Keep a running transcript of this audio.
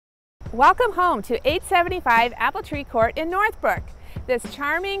Welcome home to 875 Appletree Court in Northbrook. This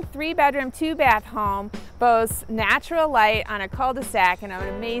charming 3-bedroom, 2-bath home boasts natural light on a cul-de-sac and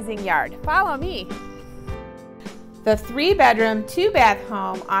an amazing yard. Follow me. The 3-bedroom, 2-bath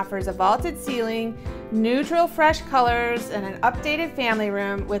home offers a vaulted ceiling, neutral fresh colors, and an updated family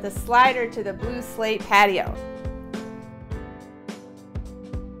room with a slider to the blue slate patio.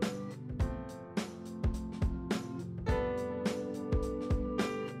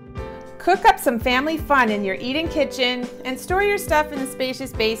 Cook up some family fun in your eat-in kitchen and store your stuff in the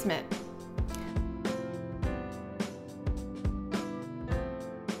spacious basement.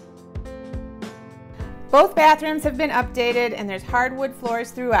 Both bathrooms have been updated and there's hardwood floors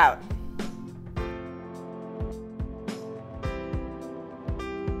throughout.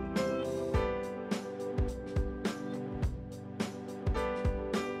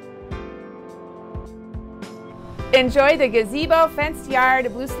 Enjoy the gazebo, fenced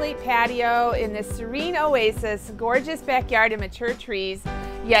yard, blue slate patio in this serene oasis, gorgeous backyard and mature trees,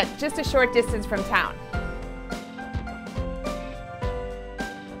 yet just a short distance from town.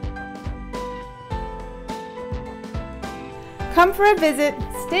 Come for a visit,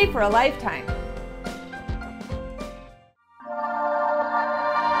 stay for a lifetime.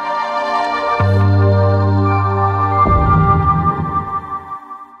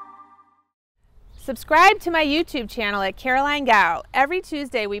 Subscribe to my YouTube channel at Caroline Gao. Every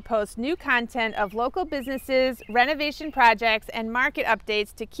Tuesday we post new content of local businesses, renovation projects, and market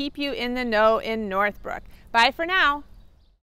updates to keep you in the know in Northbrook. Bye for now.